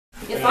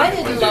If I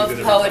didn't love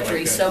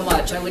poetry so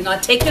much, I would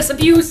not take this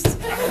abuse.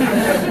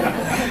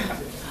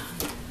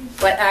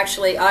 But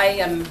actually, I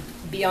am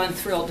beyond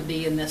thrilled to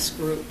be in this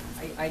group.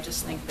 I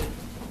just think that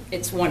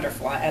it's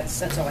wonderful.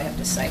 That's all I have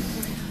to say.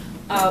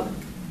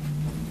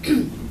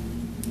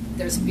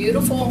 There's a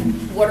beautiful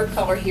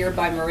watercolor here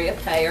by Maria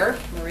Payer.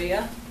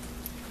 Maria,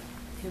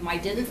 whom I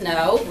didn't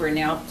know, we're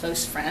now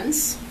close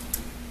friends.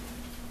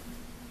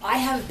 I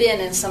have been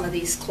in some of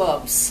these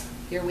clubs.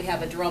 Here we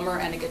have a drummer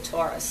and a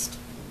guitarist.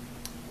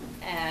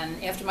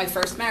 And after my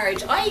first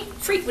marriage, I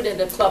frequented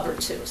a club or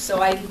two.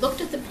 So I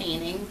looked at the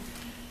painting,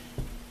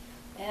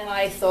 and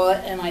I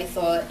thought,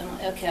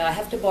 okay, I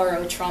have to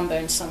borrow a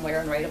trombone somewhere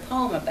and write a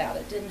poem about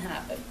it. Didn't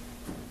happen.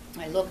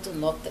 I looked and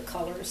looked at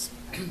colors.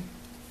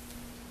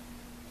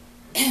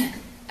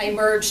 I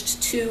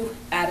merged two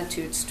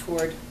attitudes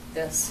toward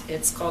this.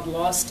 It's called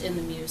Lost in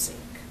the Music.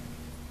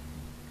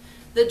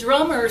 The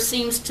drummer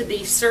seems to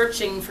be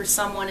searching for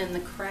someone in the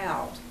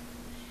crowd.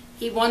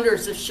 He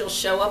wonders if she'll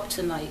show up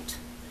tonight.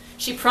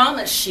 She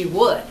promised she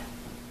would.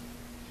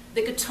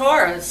 The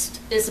guitarist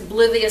is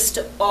oblivious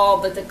to all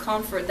but the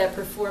comfort that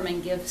performing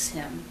gives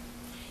him.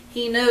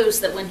 He knows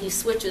that when he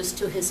switches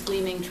to his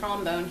gleaming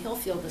trombone, he'll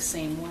feel the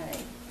same way.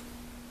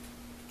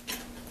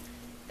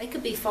 They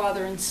could be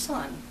father and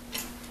son,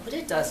 but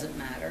it doesn't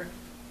matter.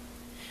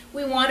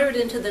 We wandered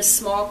into this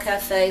small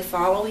cafe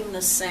following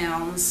the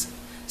sounds,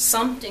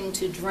 something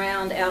to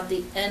drown out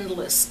the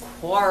endless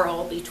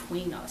quarrel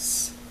between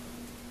us.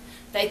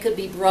 They could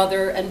be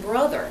brother and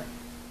brother,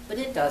 but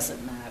it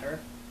doesn't matter.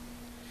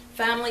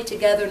 Family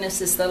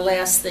togetherness is the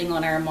last thing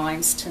on our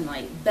minds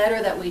tonight.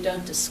 Better that we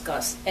don't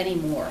discuss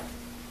anymore.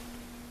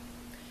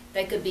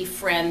 They could be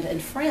friend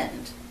and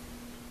friend,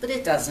 but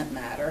it doesn't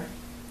matter.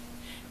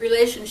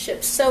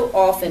 Relationships so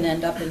often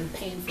end up in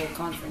painful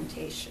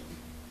confrontation.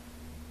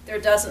 There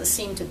doesn't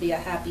seem to be a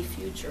happy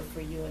future for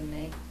you and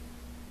me.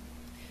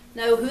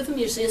 No, who the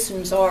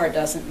musicians are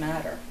doesn't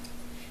matter.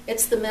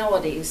 It's the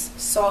melodies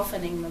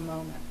softening the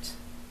moment.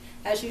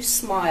 As you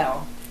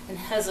smile and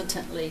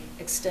hesitantly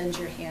extend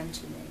your hand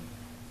to me,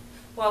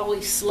 while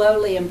we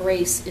slowly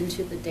embrace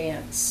into the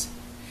dance,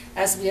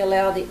 as we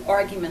allow the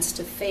arguments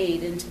to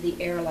fade into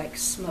the air like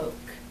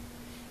smoke.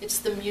 It's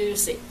the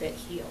music that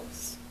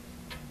heals.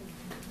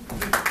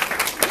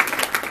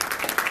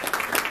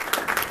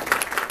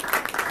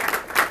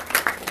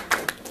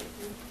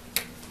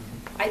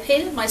 I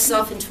painted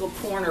myself into a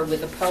corner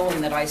with a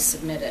poem that I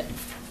submitted,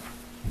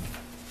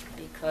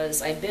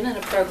 because I've been in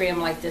a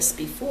program like this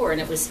before, and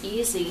it was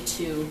easy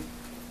to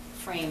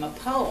frame a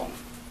poem.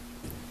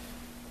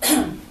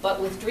 But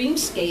with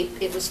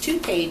Dreamscape, it was 2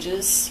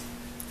 pages,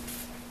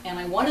 and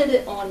I wanted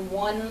it on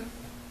one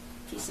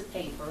piece of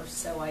paper,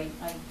 so I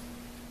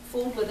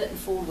fooled with it and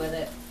fooled with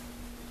it.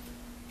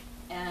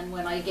 And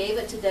when I gave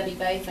it to Debbie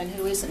Bathan,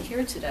 who isn't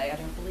here today, I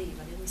don't believe,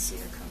 I didn't see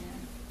her come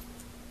in,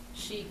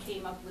 she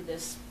came up with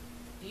this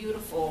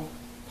beautiful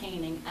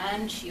painting,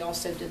 and she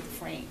also did the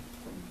frame.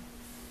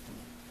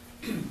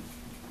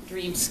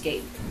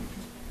 Dreamscape.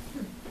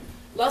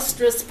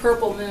 Lustrous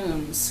purple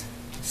moons,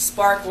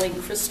 sparkling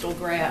crystal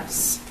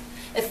grass,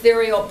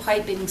 ethereal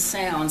piping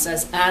sounds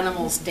as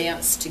animals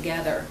dance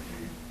together.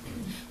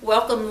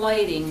 Welcome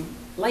lightning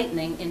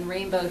in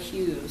rainbow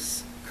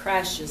hues,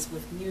 crashes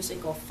with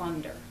musical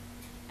thunder.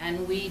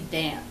 And we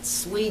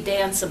dance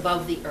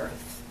above the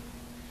earth,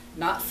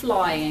 not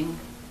flying,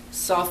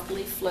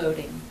 softly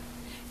floating,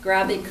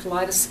 grabbing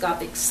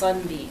kaleidoscopic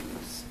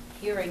sunbeams,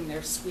 hearing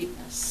their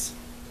sweetness.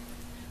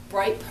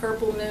 Bright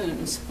purple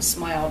moons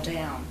smile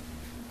down,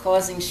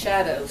 causing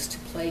shadows to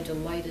play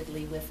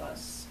delightedly with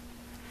us.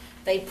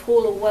 They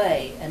pull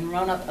away and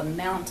run up a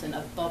mountain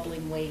of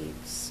bubbling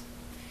waves.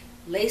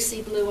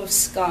 Lacy blue of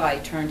sky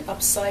turned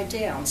upside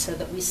down so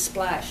that we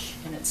splash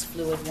in its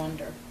fluid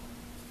wonder.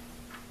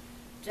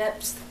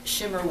 Depths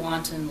shimmer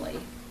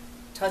wantonly,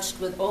 touched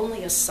with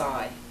only a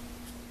sigh.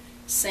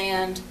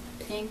 Sand,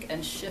 pink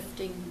and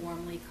shifting,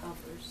 warmly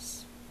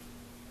covers.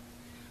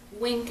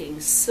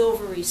 Winking,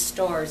 silvery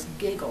stars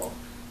giggle,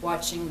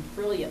 watching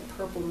brilliant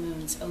purple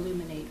moons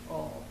illuminate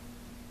all.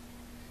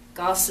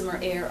 Gossamer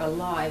air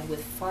alive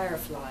with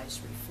fireflies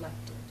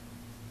reflected.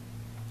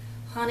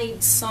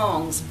 Honeyed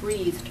songs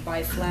breathed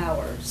by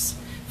flowers,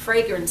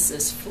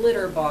 fragrances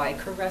flitter by,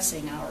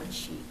 caressing our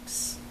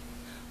cheeks.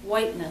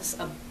 Whiteness,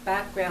 a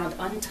background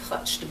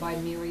untouched by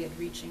myriad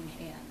reaching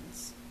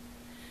hands.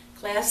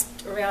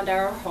 Clasped around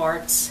our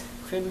hearts,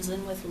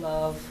 crimson with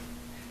love,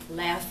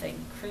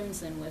 laughing,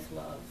 crimson with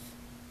love.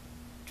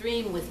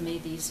 Dream with me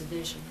these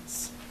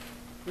visions.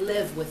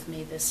 Live with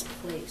me this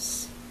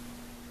place.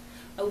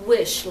 A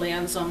wish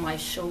lands on my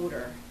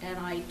shoulder, and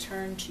I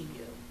turn to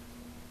you.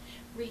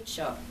 Reach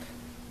up,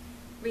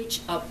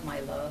 my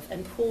love,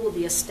 and pull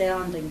the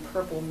astounding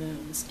purple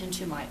moons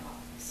into my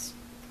eyes.